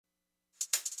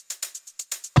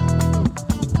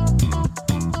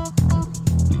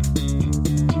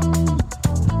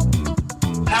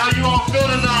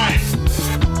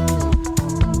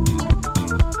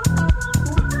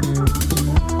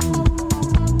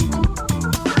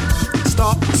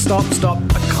Stop.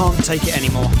 I can't take it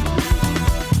anymore.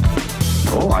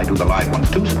 Oh, I do the live ones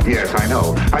too. Yes, I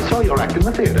know. I saw your act in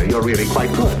the theater. You're really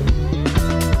quite good.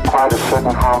 Quite a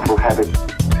certain harmful habit.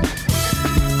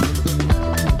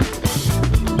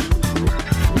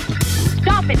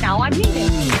 Stop it now, I'm leaving.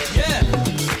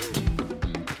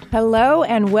 Hello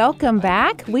and welcome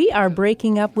back. We are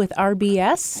breaking up with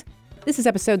RBS. This is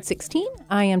episode 16.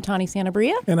 I am Tawny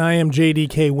Santabria. And I am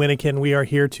JDK Winnikin. We are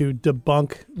here to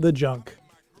debunk the junk.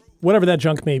 Whatever that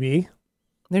junk may be.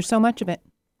 There's so much of it.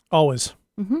 Always.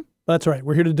 Mm-hmm. That's right.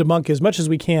 We're here to debunk as much as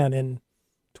we can in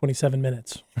 27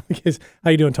 minutes. How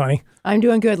you doing, Tawny? I'm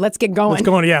doing good. Let's get going. Let's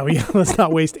go on. Yeah, let's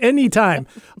not waste any time.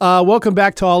 Welcome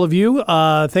back to all of you.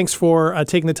 Thanks for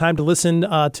taking the time to listen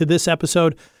to this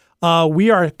episode. We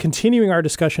are continuing our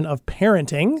discussion of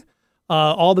parenting,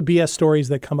 all the BS stories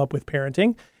that come up with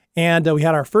parenting. And we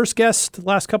had our first guest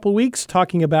last couple of weeks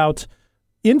talking about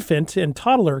infant and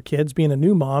toddler kids being a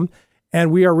new mom. And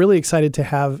we are really excited to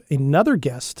have another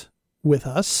guest with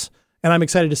us. And I'm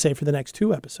excited to say for the next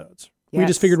 2 episodes. Yes. We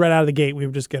just figured right out of the gate we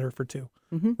would just get her for 2,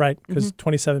 right? Because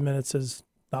 27 minutes is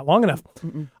not long enough.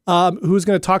 Who's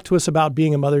going to talk to us about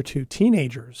being a mother to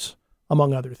teenagers,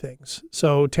 among other things.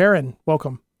 So, Taryn,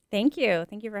 welcome. Thank you.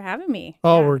 Thank you for having me.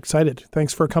 Oh, we're excited.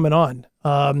 Thanks for coming on.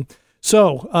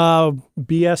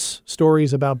 BS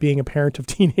stories about being a parent of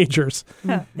teenagers.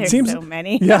 There's so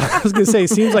many. Yeah, I was going to say,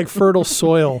 seems like fertile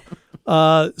soil.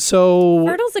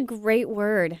 Fertile's a great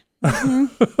word.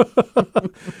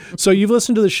 So you've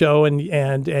listened to the show and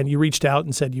you reached out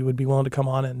and said you would be willing to come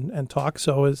on and talk.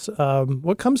 So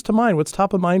what comes to mind? What's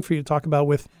top of mind for you to talk about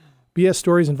with BS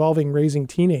stories involving raising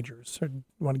teenagers? Or you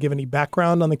want to give any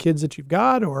background on the kids that you've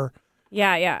got, or?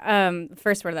 Yeah.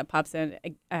 First word that pops in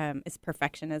is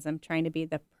perfectionism, trying to be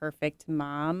the perfect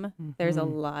mom. Mm-hmm. There's a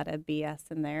lot of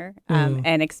BS in there,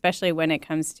 and especially when it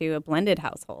comes to a blended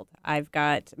household. I've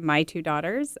got my 2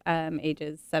 daughters,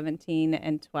 ages 17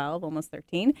 and 12, almost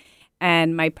 13,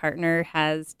 and my partner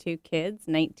has 2 kids,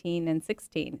 19 and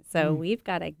 16. So we've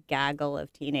got a gaggle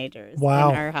of teenagers in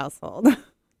our household.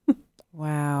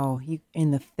 Wow, you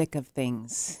in the thick of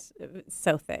things.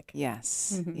 So thick.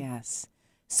 Yes, yes.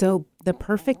 So the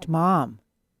perfect mom.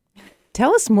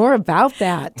 Tell us more about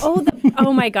that.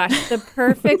 Oh my gosh, the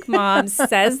perfect mom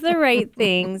says the right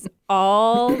things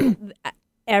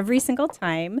every single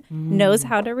time, knows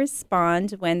how to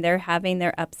respond when they're having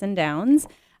their ups and downs.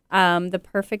 The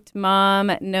perfect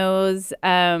mom knows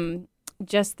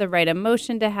just the right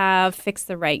emotion to have, fix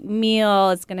the right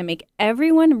meal. It's going to make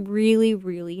everyone really,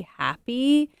 really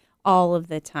happy all of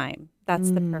the time. That's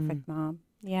the perfect mom.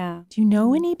 Yeah. Do you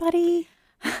know anybody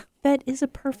that is a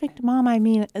perfect mom? I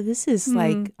mean, this is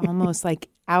like almost like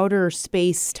outer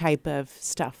space type of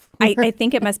stuff. I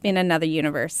think it must be in another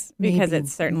universe because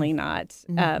it's certainly not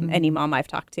any mom I've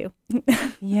talked to.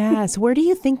 Yes. Where do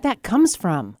you think that comes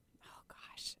from?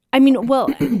 I mean, well,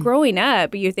 growing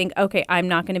up, you think, okay, I'm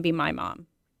not going to be my mom.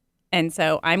 And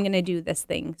so I'm going to do this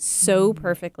thing so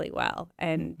perfectly well.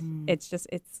 And it's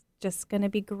just going to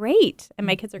be great. And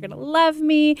my kids are going to love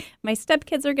me. My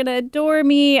stepkids are going to adore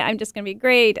me. I'm just going to be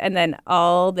great. And then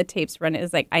all the tapes run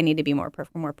is like, I need to be more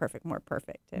perfect, more perfect, more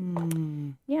perfect.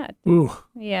 And yeah. Ooh.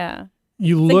 Yeah.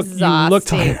 You look tired. I was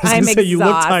going to say, you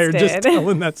look tired just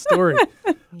telling that story.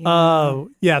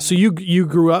 Yeah. So you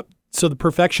grew up, so the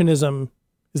perfectionism,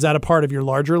 is that a part of your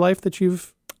larger life that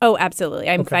you've? Oh, absolutely.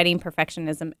 I'm fighting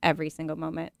perfectionism every single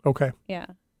moment. Okay. Yeah.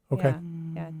 Okay.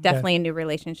 Yeah. Definitely a new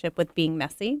relationship with being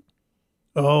messy.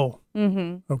 Oh.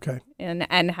 Mm-hmm. Okay.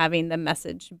 And having the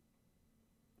message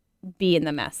be in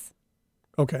the mess.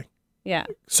 Okay. Yeah.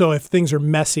 So if things are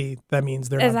messy, that means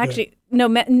they're not actually good.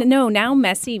 No. Now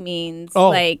messy means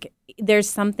like there's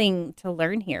something to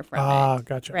learn here from it. Ah,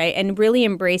 gotcha. Right, and really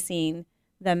embracing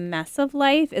the mess of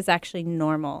life is actually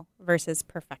normal versus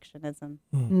perfectionism.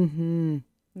 Mm-hmm.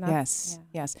 Yes.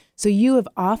 So you have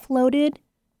offloaded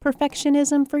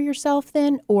perfectionism for yourself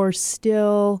then, or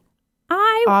still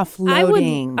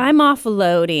offloading? I'm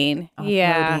offloading.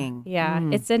 Yeah.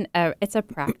 It's a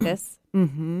practice.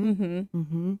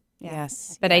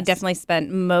 Yes. But I definitely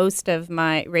spent most of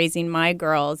my raising my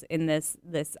girls in this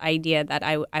idea that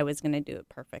I was going to do it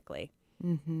perfectly.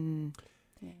 Mm-hmm.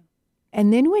 Yeah.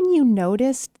 And then when you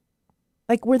noticed,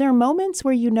 like, were there moments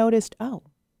where you noticed, oh,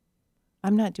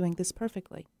 I'm not doing this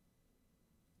perfectly?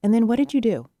 And then what did you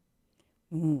do?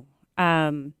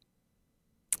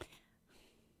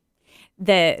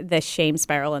 the shame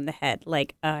spiral in the head,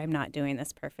 like, I'm not doing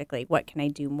this perfectly. What can I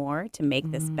do more to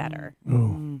make this better?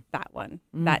 That one,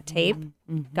 that tape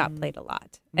got played a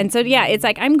lot. And so, yeah, it's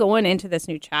like I'm going into this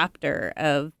new chapter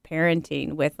of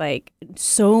parenting with like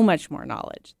so much more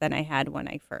knowledge than I had when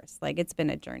I first. Like, it's been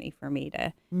a journey for me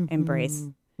to embrace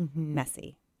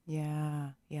messy. Yeah.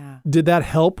 Did that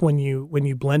help when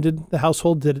you blended the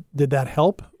household? Did that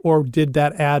help, or did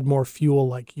that add more fuel?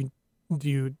 Like,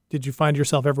 did you find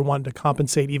yourself ever wanting to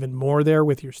compensate even more there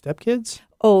with your stepkids?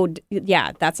 Oh,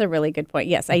 yeah, that's a really good point.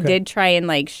 Yes, I did try and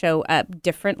like show up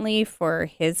differently for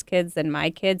his kids than my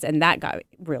kids, and that got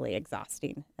really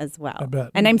exhausting as well. I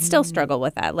bet. And I'm still struggle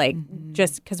with that, like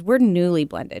just because we're newly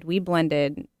blended. We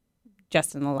blended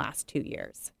just in the last 2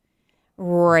 years,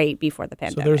 right before the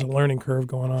pandemic. So there's a learning curve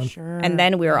going on. Sure. And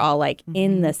then we were all like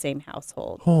in the same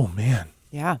household Oh man.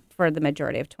 Yeah. for the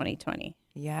majority of 2020.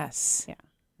 Yes. Yeah.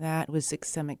 That was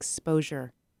some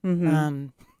exposure. Yeah.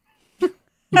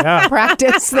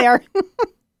 Practice there.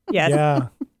 Yes, Yeah.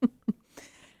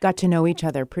 Got to know each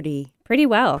other pretty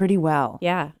well. well.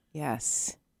 Yeah.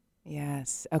 Yes.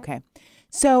 Okay.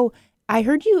 So I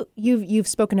heard you've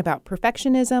spoken about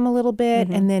perfectionism a little bit,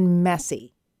 and then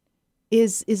messy.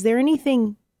 Is there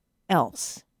anything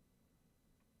else?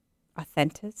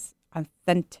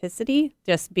 Authenticity,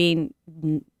 just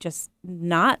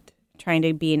not trying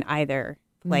to be in either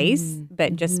place,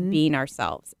 but just being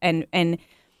ourselves and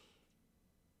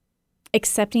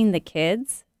accepting the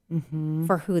kids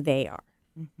for who they are.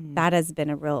 That has been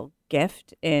a real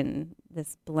gift in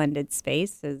this blended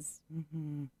space, is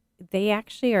they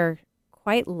actually are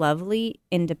quite lovely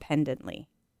independently.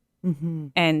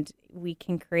 And we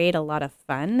can create a lot of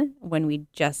fun when we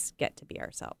just get to be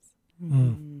ourselves.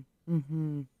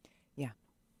 Yeah.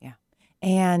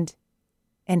 And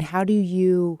how do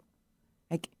you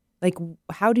like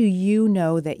how do you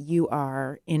know that you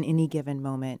are in any given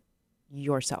moment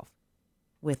yourself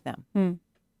with them?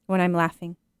 When I'm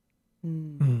laughing.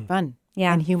 Fun.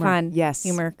 Yeah. And humor. Fun. Yes.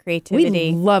 Humor,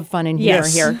 creativity. We love fun and humor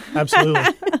Yes. here. Absolutely.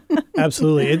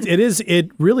 Absolutely.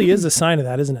 It really is a sign of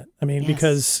that, isn't it? I mean,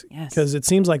 because it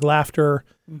seems like laughter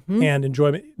and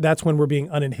enjoyment, that's when we're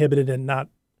being uninhibited and not.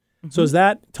 So is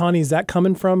that, Tani, is that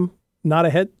coming from not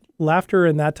a laughter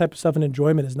and that type of stuff, and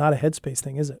enjoyment is not a headspace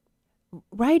thing, is it?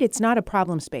 Right. It's not a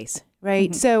problem space,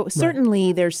 right? So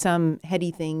certainly there's some heady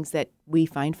things that we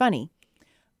find funny.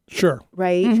 Sure.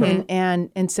 Right.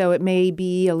 And so it may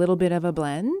be a little bit of a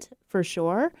blend for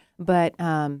sure. But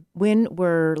when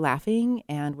we're laughing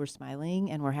and we're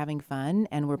smiling and we're having fun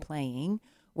and we're playing,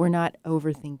 we're not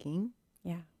overthinking.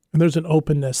 Yeah. And there's an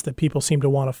openness that people seem to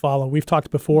want to follow. We've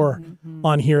talked before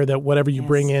on here that whatever you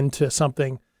bring into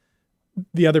something,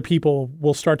 the other people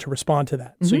will start to respond to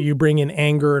that. So you bring in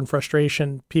anger and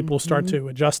frustration, people start to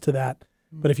adjust to that.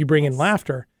 But if you bring in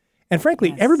laughter, and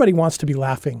frankly, everybody wants to be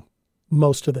laughing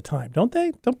most of the time, don't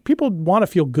they? Don't people want to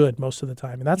feel good most of the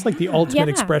time? And that's like the ultimate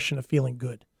expression of feeling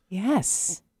good.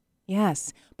 Yes.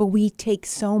 But we take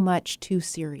so much too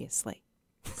seriously.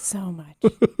 So much.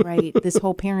 Right. This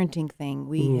whole parenting thing,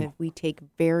 we take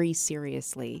very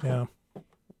seriously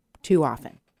too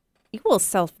often. Equal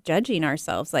self-judging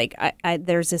ourselves. Like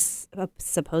there's this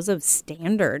supposed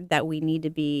standard that we need to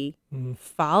be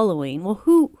following. Well,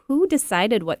 who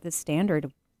decided what the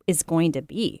standard is going to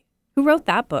be? Who wrote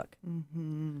that book?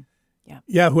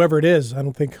 Yeah, whoever it is, I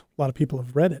don't think a lot of people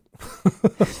have read it.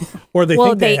 Or they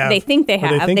think they have. They think they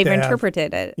have. They've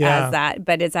interpreted it as that,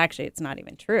 but it's not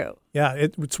even true. Yeah,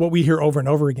 it's what we hear over and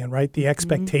over again, right? The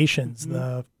expectations,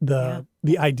 the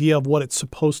idea of what it's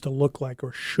supposed to look like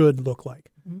or should look like.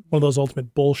 One of those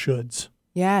ultimate bullshoulds.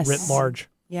 Yes. Writ large.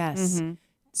 Yes.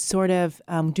 Sort of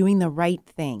doing the right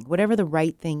thing, whatever the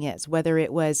right thing is, whether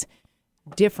it was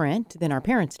different than our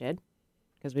parents did,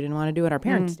 because we didn't want to do what our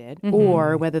parents did,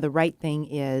 or whether the right thing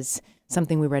is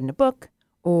something we read in a book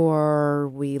or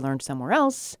we learned somewhere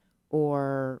else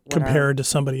or compared to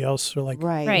somebody else, or like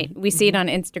right. We see it on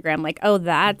Instagram, like, oh,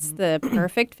 that's the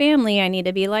perfect family. I need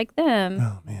to be like them.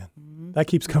 Oh man, that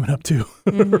keeps coming up too.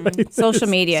 Right? Social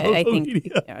media, I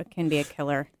think, can be a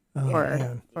killer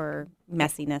for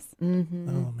messiness.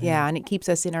 Oh, Yeah, and it keeps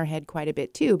us in our head quite a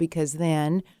bit too, because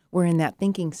then we're in that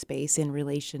thinking space in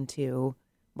relation to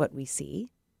what we see.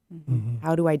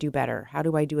 How do I do better? How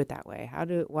do I do it that way?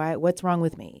 What's wrong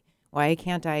with me? Why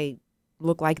can't I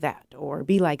look like that or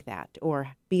be like that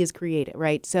or be as creative,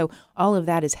 right? So all of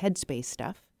that is headspace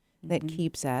stuff that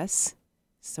keeps us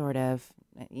sort of,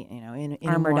 in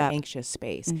a more anxious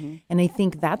space. And I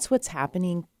think that's what's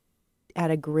happening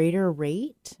at a greater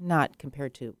rate, not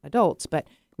compared to adults, but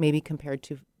maybe compared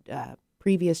to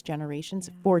previous generations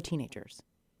for teenagers.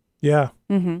 Yeah.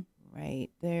 right?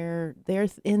 They're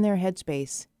in their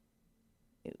headspace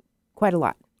quite a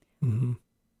lot. Mm-hmm.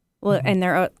 Well, and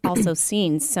they're also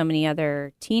seeing so many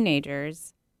other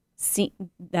teenagers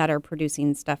that are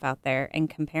producing stuff out there and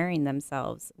comparing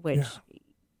themselves, which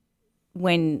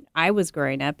when I was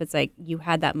growing up, it's like you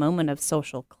had that moment of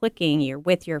social clicking, you're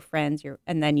with your friends,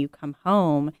 and then you come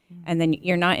home and then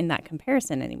you're not in that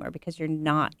comparison anymore because you're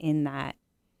not in that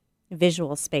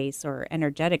visual space or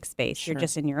energetic space. Sure. You're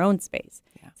just in your own space.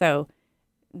 Yeah. So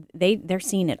they're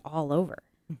seeing it all over.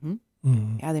 Mm-hmm.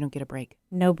 Mm-hmm. Yeah, they don't get a break.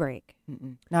 No break.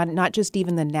 Mm-mm. Not just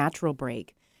even the natural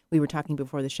break. We were talking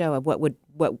before the show of what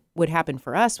would happen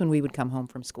for us when we would come home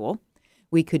from school.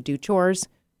 We could do chores,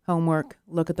 homework,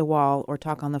 look at the wall, or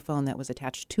talk on the phone that was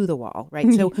attached to the wall,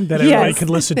 right? So That everybody could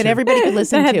listen that to. everybody could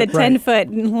listen That to. had the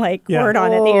 10-foot cord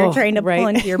on it that you're trying to pull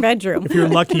right. into your bedroom. If you're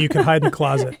lucky, you can hide in the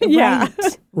closet. Yeah.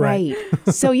 Right.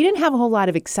 So you didn't have a whole lot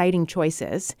of exciting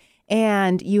choices,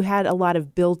 and you had a lot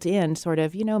of built-in sort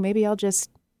of, maybe I'll just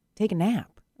take a nap.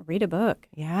 Read a book.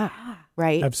 Yeah.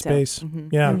 Right. Have space. mhm.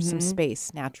 Yeah. There's some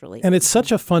space naturally. And it's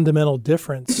such a fundamental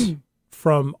difference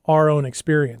from our own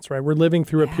experience, right? We're living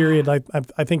through a period, like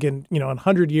I think in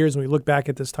 100 years, when we look back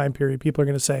at this time period, people are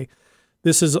going to say,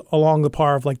 this is along the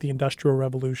par of like the Industrial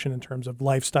Revolution in terms of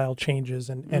lifestyle changes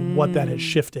and what that has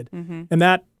shifted. Mm-hmm. And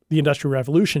that the Industrial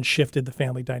Revolution shifted the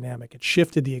family dynamic. It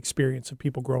shifted the experience of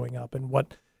people growing up and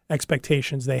what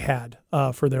expectations they had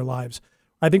for their lives.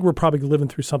 I think we're probably living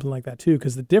through something like that too,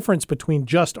 because the difference between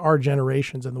just our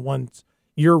generations and the ones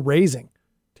you're raising,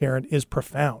 Taryn, is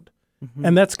profound. Mm-hmm.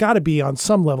 And that's got to be on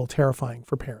some level terrifying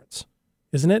for parents,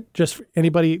 isn't it? Just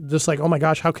anybody just like, oh my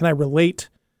gosh, how can I relate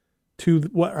to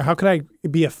what, or how can I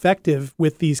be effective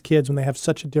with these kids when they have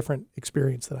such a different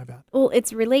experience that I've had? Well,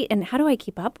 it's relate, and how do I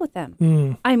keep up with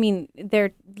them? I mean,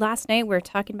 last night we were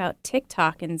talking about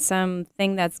TikTok and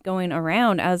something that's going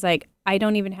around. I was like, I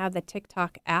don't even have the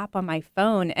TikTok app on my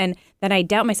phone. And then I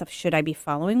doubt myself, should I be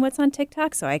following what's on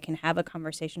TikTok so I can have a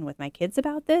conversation with my kids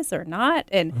about this or not?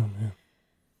 And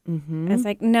it's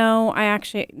like, no,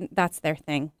 that's their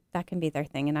thing. That can be their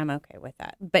thing, and I'm okay with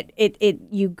that. But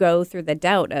you go through the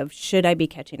doubt of, should I be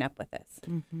catching up with this?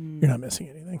 You're not missing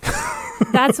anything.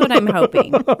 That's what I'm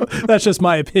hoping. That's just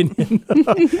my opinion.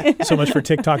 So much for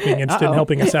TikTok being interested in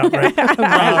helping us out,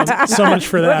 right? So much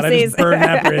for that. I just burned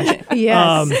that bridge.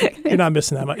 Yes. You're not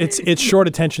missing that much. It's short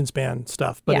attention span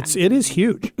stuff, but it is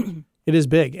huge. It is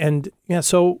big. And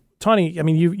so Tawny, I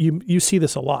mean, you see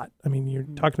this a lot. I mean, you're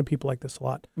talking to people like this a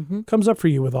lot. Comes up for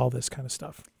you with all this kind of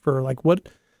stuff for like what.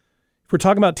 We're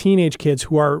talking about teenage kids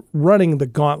who are running the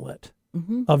gauntlet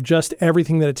of just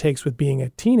everything that it takes with being a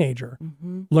teenager,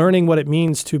 learning what it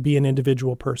means to be an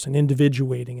individual person,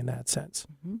 individuating in that sense,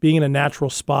 being in a natural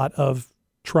spot of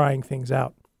trying things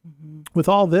out. With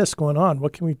all this going on,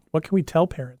 what can we tell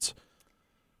parents?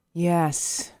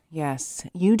 Yes.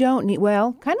 You don't need,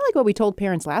 well, kind of like what we told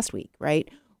parents last week, right?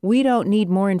 We don't need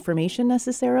more information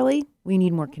necessarily. We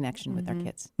need more connection with our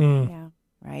kids. Yeah.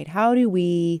 Right? How do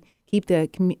we keep the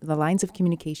lines of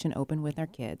communication open with our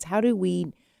kids? How do we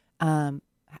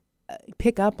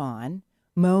pick up on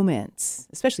moments,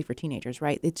 especially for teenagers,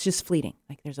 right? It's just fleeting.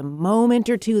 Like there's a moment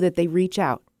or two that they reach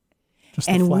out. Just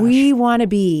the and flash. we want to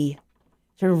be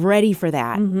sort of ready for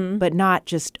that, but not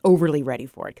just overly ready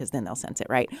for it, because then they'll sense it,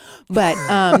 right? But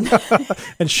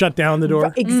And shut down the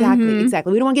door. Exactly.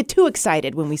 We don't want to get too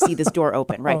excited when we see this door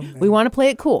open, right? We want to play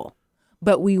it cool,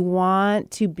 but we want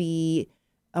to be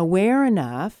aware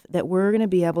enough that we're going to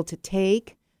be able to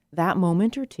take that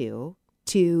moment or two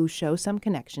to show some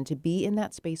connection, to be in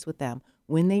that space with them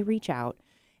when they reach out,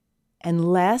 and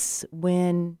less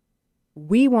when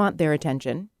we want their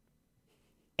attention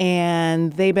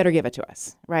and they better give it to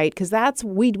us, right? Because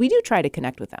we do try to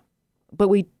connect with them, but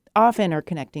we often are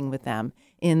connecting with them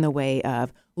in the way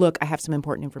of, look, I have some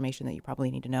important information that you probably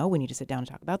need to know. We need to sit down and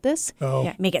talk about this. Oh.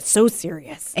 Yeah, make it so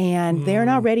serious. And they're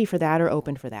not ready for that or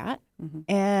open for that.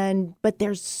 But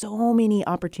there's so many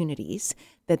opportunities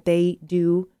that they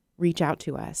do reach out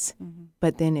to us.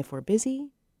 But then if we're busy,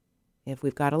 if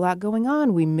we've got a lot going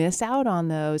on, we miss out on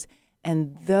those.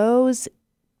 And those,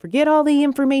 forget all the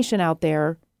information out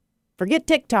there. Forget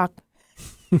TikTok,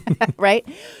 right?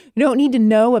 You don't need to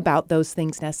know about those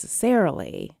things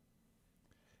necessarily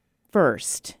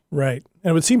first. Right.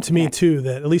 And it would seem to me too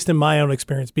that, at least in my own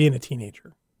experience being a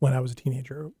teenager, when I was a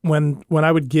teenager, when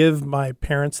I would give my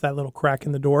parents that little crack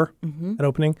in the door, that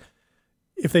opening,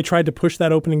 if they tried to push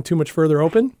that opening too much further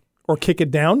open or kick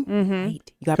it down,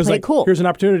 Right. You got to play like, it cool. Here's an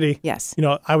opportunity. Yes.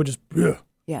 I would just,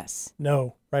 Yes.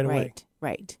 no, right away.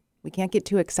 Right. We can't get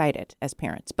too excited as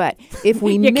parents. But if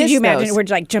we Yeah, miss could you imagine those, we're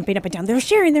like jumping up and down? They're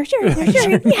sharing. Yes.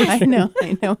 I know.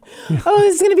 Oh,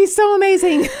 this is going to be so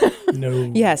amazing.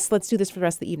 No. Yes, let's do this for the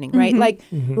rest of the evening, right?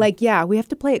 Like, yeah, we have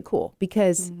to play it cool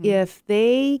because if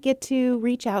they get to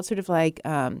reach out, sort of like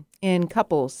in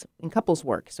couples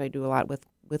work. So I do a lot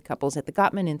with couples at the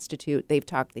Gottman Institute. They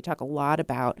talk a lot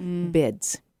about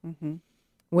bids,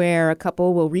 where a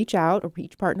couple will reach out, or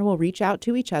each partner will reach out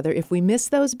to each other. If we miss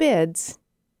those bids,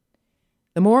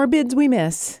 the more bids we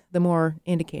miss, the more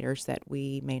indicators that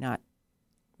we're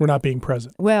not being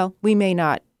present. Well, we may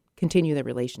not continue the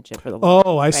relationship for the long.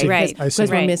 Oh, I see. Right. I see.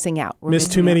 Because we're missing out. Miss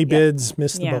too many bids,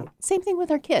 miss the boat. Same thing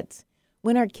with our kids.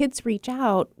 When our kids reach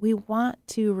out, we want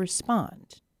to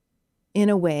respond in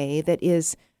a way that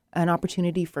is an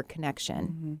opportunity for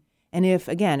connection. And if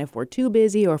we're too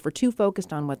busy or if we're too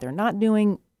focused on what they're not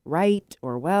doing right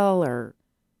or well or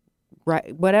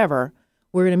right, whatever,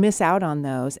 we're going to miss out on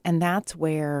those. And that's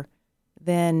where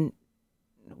then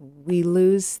we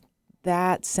lose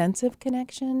that sense of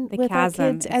connection The with chasm.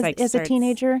 our kids It's like as a starts-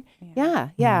 teenager. Yeah.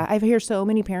 I hear so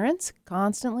many parents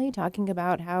constantly talking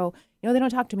about how, they don't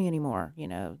talk to me anymore. I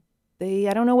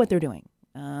don't know what they're doing.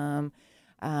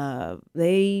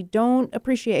 They don't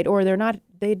appreciate, or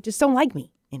they just don't like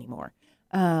me anymore.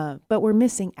 But we're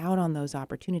missing out on those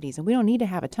opportunities, and we don't need to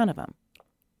have a ton of them.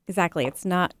 Exactly. It's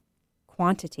not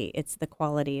quantity. It's the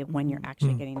quality of when you're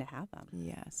actually getting to have them.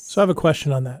 Yes. So I have a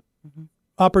question on that.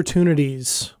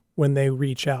 Opportunities when they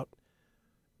reach out.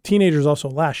 Teenagers also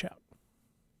lash out.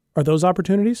 Are those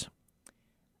opportunities?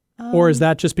 Or is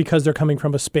that just because they're coming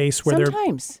from a space where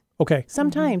sometimes. Okay.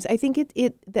 Sometimes. I think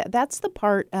that's the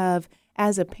part of,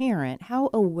 as a parent, how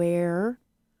aware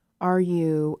are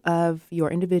you of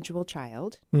your individual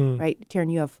child, right?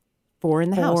 Taryn, you have 4 in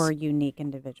the house. 4 unique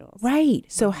individuals. Right.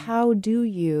 So how do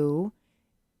you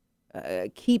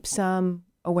keep some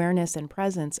awareness and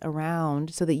presence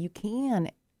around so that you can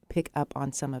pick up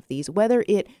on some of these, whether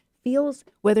it feels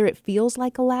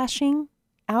like a lashing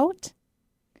out,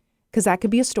 because that could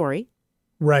be a story,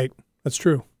 Right. That's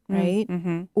true.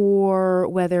 right? Or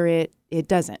whether it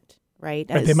doesn't, right?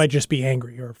 Right. They might just be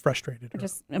angry or frustrated. Or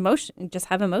Just emotion. Just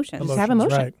have emotions. Just have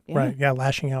emotion. Right. Yeah. Right. Yeah.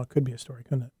 Lashing out could be a story,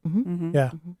 couldn't it? Mm-hmm.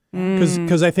 Yeah.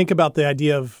 Because I think about the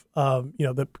idea of,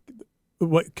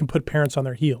 what can put parents on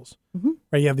their heels,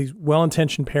 right? You have these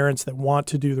well-intentioned parents that want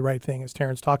to do the right thing, as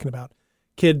Taryn's talking about.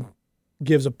 Kid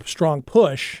gives a strong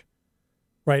push,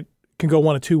 right? Can go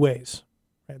one of two ways.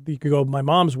 Right? You could go my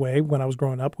mom's way when I was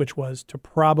growing up, which was to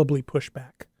probably push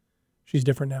back. She's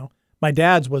different now. My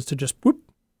dad's was to just whoop.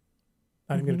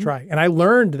 Not even going to try. And I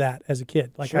learned that as a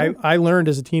kid. Like I learned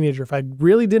as a teenager, if I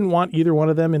really didn't want either one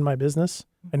of them in my business,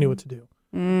 I knew what to do.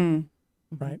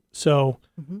 Right. So,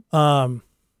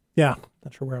 yeah,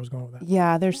 not sure where I was going with that.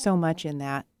 Yeah, there's so much in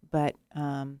that, but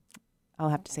I'll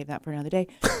have to save that for another day.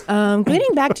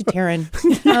 Getting back to Taryn.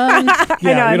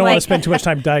 Yeah, we don't want to spend too much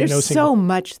time diagnosing. There's so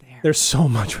much there. There's so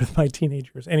much with my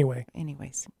teenagers.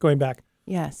 Anyways. Going back.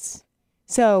 Yes.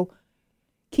 So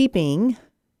keeping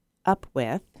up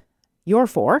with your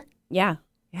 4. Yeah.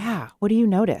 Yeah. What do you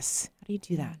notice? How do you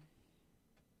do that?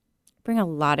 Bring a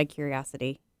lot of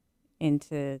curiosity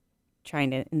into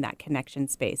trying to in that connection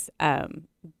space.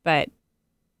 But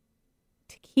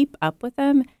to keep up with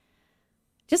them,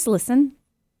 just listen.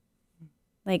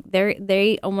 Like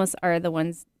they almost are the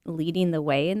ones leading the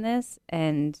way in this,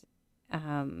 and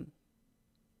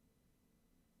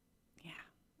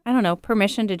I don't know,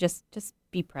 permission to just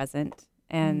be present.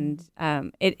 And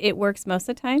it works most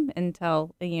of the time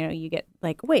until you get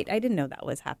like, wait, I didn't know that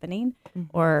was happening,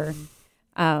 or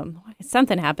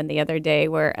something happened the other day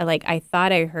where I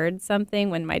thought I heard something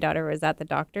when my daughter was at the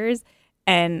doctor's,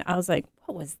 and I was like,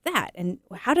 what was that? And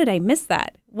how did I miss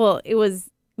that? Well, it was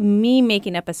me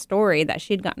making up a story that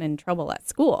she'd gotten in trouble at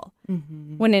school.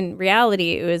 When in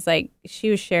reality, it was like she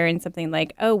was sharing something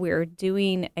like, oh, we were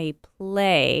doing a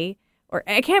play, or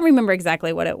I can't remember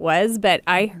exactly what it was, but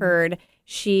I heard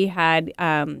she had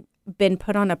been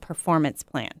put on a performance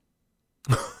plan.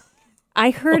 I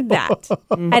heard that.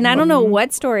 And I don't know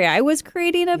what story I was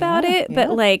creating about it, but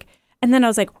and then I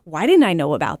was like, why didn't I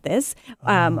know about this?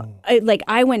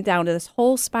 I went down to this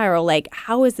whole spiral,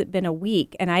 how has it been a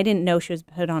week? And I didn't know she was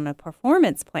put on a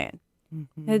performance plan.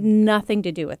 It had nothing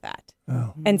to do with that.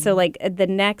 And so the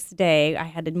next day I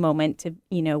had a moment to,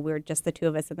 we were just the two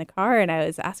of us in the car, and I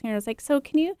was asking her, I was like, so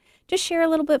can you just share a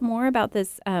little bit more about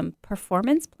this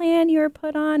performance plan you were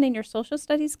put on in your social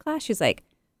studies class? She's like,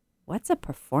 what's a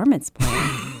performance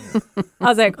plan? I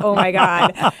was like, oh my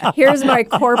God, here's my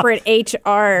corporate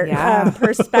HR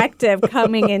perspective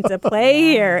coming into play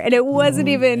here. And it wasn't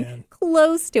even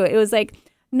close to it. It was like,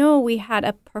 No, we had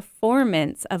a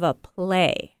performance of a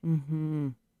play. Mm-hmm.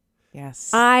 Yes.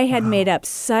 I had made up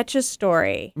such a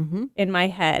story in my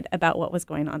head about what was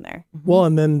going on there. Well,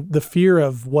 and then the fear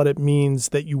of what it means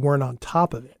that you weren't on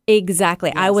top of it.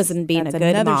 Exactly. I wasn't being That's a good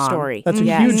another mom. story. That's a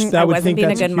Yes. huge. I I would wasn't think being a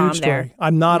that's a good mom huge story. there.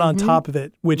 I'm not on top of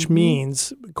it, which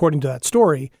means, according to that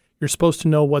story, you're supposed to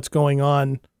know what's going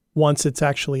on once it's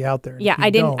actually out there. And Yeah, if you I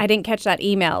didn't. don't- I didn't catch that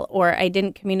email, or I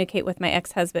didn't communicate with my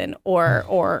ex-husband, or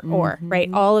right.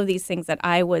 All of these things that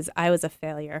I was a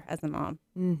failure as a mom.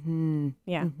 Mm-hmm.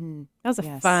 Yeah, that was a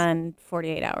Yes. fun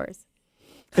 48 hours.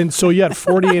 And so you had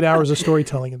 48 hours of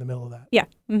storytelling in the middle of that. Yeah.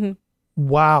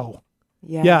 Wow.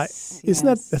 Yes. Yeah. Isn't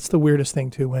that's the weirdest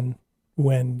thing too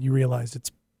when you realize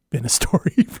it's been a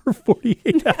story for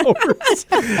 48 hours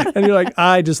and you're like,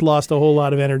 I just lost a whole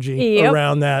lot of energy Yep.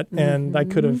 around that. And I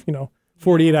could have,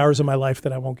 48 hours of my life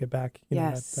that I won't get back,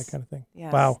 Yes. that kind of thing.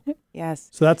 Yes. Wow. Yes.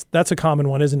 So that's a common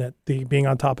one, isn't it? The being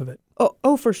on top of it.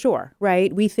 Oh, for sure,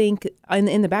 right? We think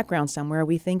in the background somewhere,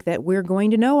 we think that we're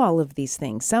going to know all of these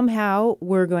things. Somehow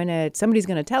somebody's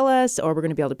going to tell us, or we're going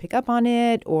to be able to pick up on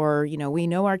it, or, we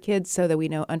know our kids so that we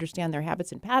understand their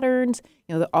habits and patterns,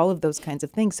 all of those kinds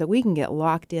of things. So we can get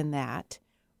locked in that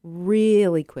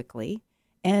really quickly.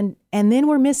 And then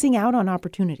we're missing out on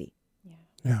opportunity.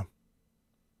 Yeah.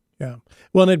 Yeah.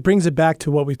 Well, and it brings it back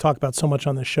to what we've talked about so much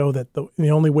on the show, that the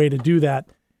only way to do that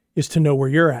is to know where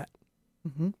you're at.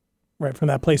 Mm-hmm. Right, from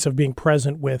that place of being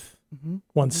present with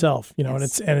oneself,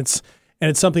 Yes. and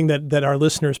it's something that our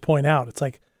listeners point out. It's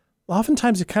like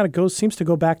oftentimes it kind of seems to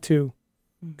go back to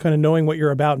kind of knowing what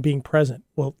you're about and being present.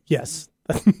 Well, yes,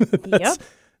 that's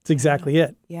exactly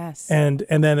it. Yes. And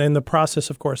then in the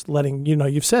process, of course, letting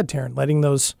you've said, Taryn, letting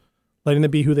them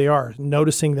be who they are,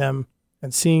 noticing them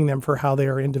and seeing them for how they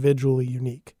are individually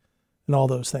unique, and all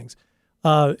those things.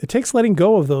 It takes letting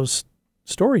go of those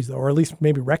stories, though, or at least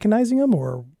maybe recognizing them,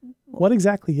 or what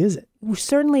exactly is it? We're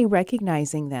certainly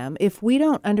recognizing them. If we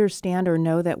don't understand or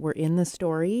know that we're in the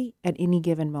story at any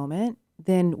given moment,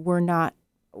 then we're not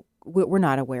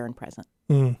aware and present.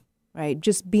 Right?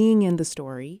 Just being in the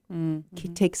story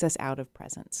takes us out of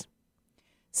presence.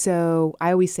 So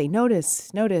I always say, notice.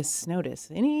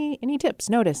 Any tips?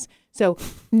 Notice. So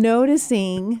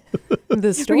noticing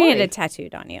the story. We're gonna get it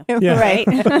tattooed on you. Yeah. Right.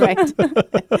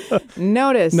 Right.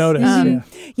 Notice.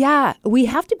 Yeah. We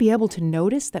have to be able to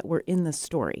notice that we're in the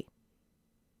story.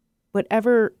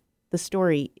 Whatever the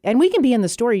story, and we can be in the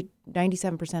story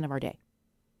 97% of our day.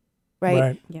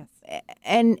 Right? Yes.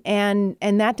 And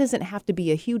that doesn't have to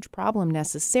be a huge problem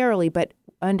necessarily, but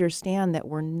understand that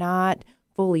we're not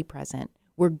fully present.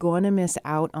 We're going to miss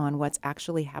out on what's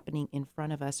actually happening in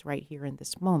front of us right here in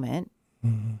this moment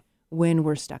when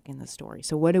we're stuck in the story.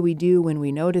 So what do we do when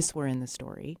we notice we're in the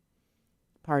story?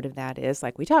 Part of that is,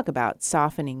 like we talk about,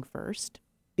 softening first.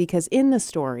 Because in the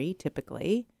story,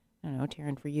 typically, I don't know,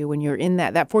 Taryn, for you, when you're in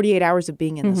that 48 hours of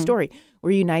being in the story, were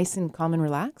you nice and calm and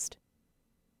relaxed?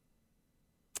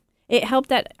 It helped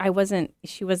that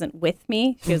she wasn't with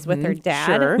me. She was with her dad,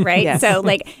 Sure. right? Yes. So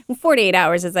 48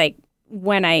 hours is like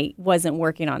when I wasn't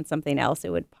working on something else, it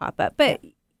would pop up. But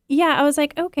yeah, I was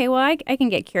like, okay, well, I can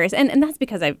get curious. And that's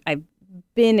because I've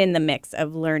been in the mix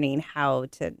of learning how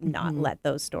to not let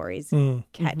those stories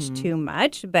catch too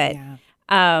much. But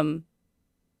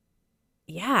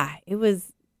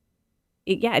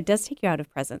it does take you out of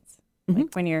presence.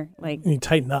 Like when you're like, And you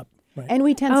tighten up. Right. And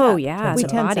we tense up. Oh, yeah, We the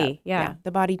tense body, up. yeah.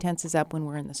 The body tenses up when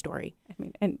we're in the story. I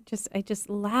mean, I just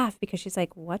laugh because she's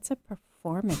like, "What's a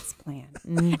performance plan?"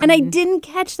 And I didn't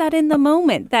catch that in the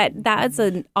moment. That's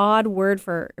an odd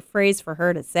phrase for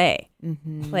her to say.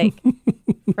 Like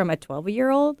from a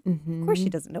 12-year-old, of course she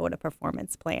doesn't know what a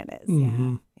performance plan is.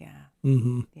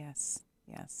 Yeah. Yes.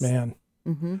 Man.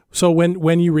 So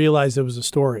when you realized it was a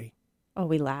story, Oh,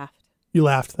 we laughed. you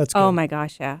laughed. That's good. Oh my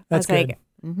gosh, yeah. That's I was good. like,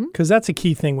 Because that's a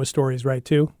key thing with stories, right,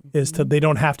 too, is they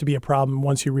don't have to be a problem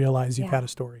once you realize you've had a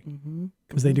story,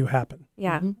 because they do happen.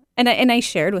 yeah. And I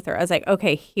shared with her. I was like,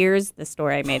 okay, here's the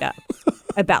story I made up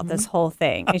about this whole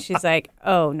thing. And she's like,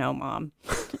 oh no, Mom,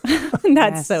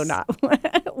 that's so not what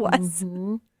it was.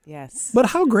 Yes. But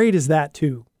how great is that,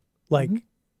 too? Like,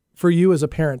 for you as a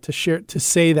parent to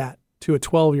say that to a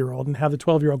 12-year-old and have the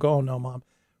 12-year-old go, oh no, Mom,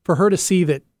 for her to see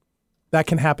that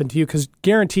can happen to you, because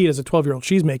guaranteed as a 12-year-old,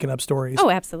 she's making up stories. Oh,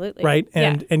 absolutely. Right?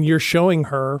 And you're showing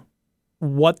her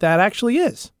what that actually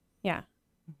is. Yeah.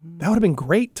 That would have been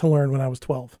great to learn when I was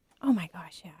 12. Oh my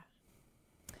gosh, yeah.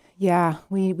 Yeah,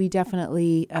 we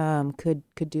definitely could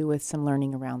do with some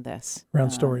learning around this. Around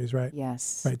stories, right?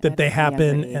 Yes. Right. That at they a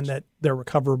happen younger and age. that they're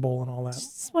recoverable and all that.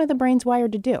 That's why the brain's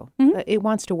wired to do. It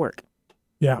wants to work.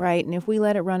 Yeah. Right. And if we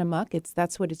let it run amok,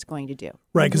 that's what it's going to do.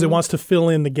 Right. Because it wants to fill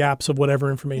in the gaps of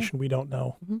whatever information we don't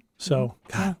know. So,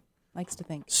 God, Likes to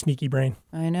think. sneaky brain.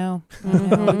 I know. We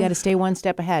got to stay one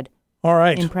step ahead All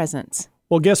right. in presence.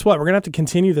 Well, guess what? We're going to have to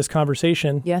continue this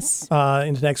conversation Yes.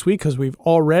 into next week because we've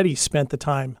already spent the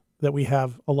time that we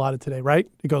have allotted today, right?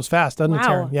 It goes fast, doesn't it, Wow.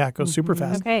 Taryn? Yeah, it goes super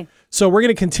fast. Okay. So we're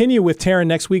going to continue with Taryn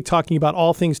next week talking about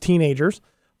all things teenagers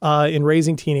in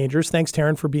raising teenagers. Thanks,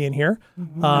 Taryn, for being here.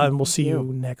 And we'll see you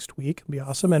next week. It'll be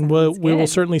awesome. And we will good.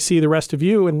 certainly see the rest of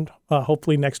you and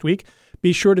hopefully next week.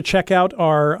 Be sure to check out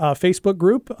our Facebook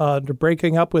group,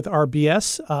 Breaking Up with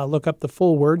RBS. Look up the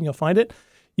full word and you'll find it.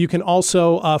 You can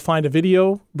also find a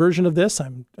video version of this.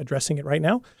 I'm addressing it right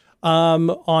now on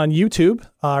YouTube,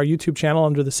 our YouTube channel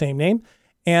under the same name.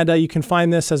 And you can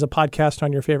find this as a podcast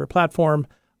on your favorite platform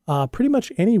pretty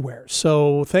much anywhere.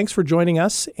 So thanks for joining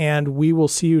us. And we will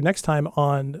see you next time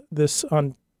on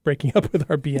Breaking Up with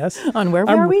RBS. On where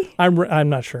are we? I'm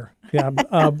not sure. Yeah.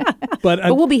 But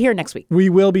we'll be here next week. We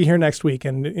will be here next week.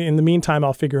 And in the meantime,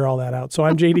 I'll figure all that out. So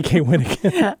I'm JDK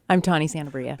Winnigan. I'm Tawny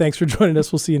Santabria. Thanks for joining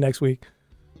us. We'll see you next week.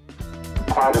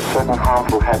 Quite a certain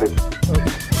harmful habit.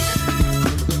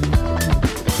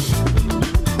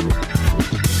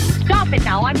 Stop it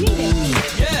now, I mean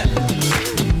it.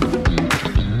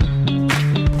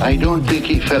 I don't think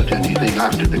he felt anything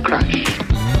after the crash.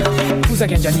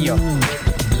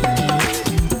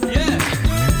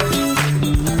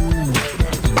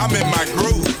 I'm in my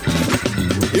groove.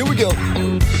 Here we go.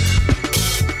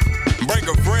 Break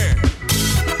a friend.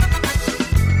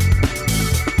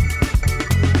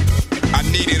 I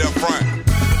need it up front.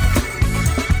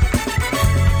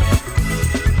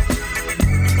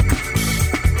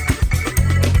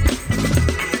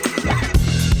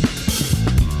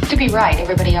 To be right,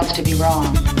 everybody else to be wrong.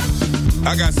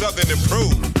 I got something to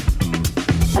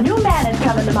prove. A new man has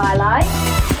come into my life,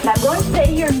 and I'm going to stay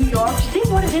here in New York to see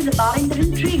what it is about him that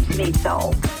intrigues me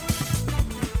so.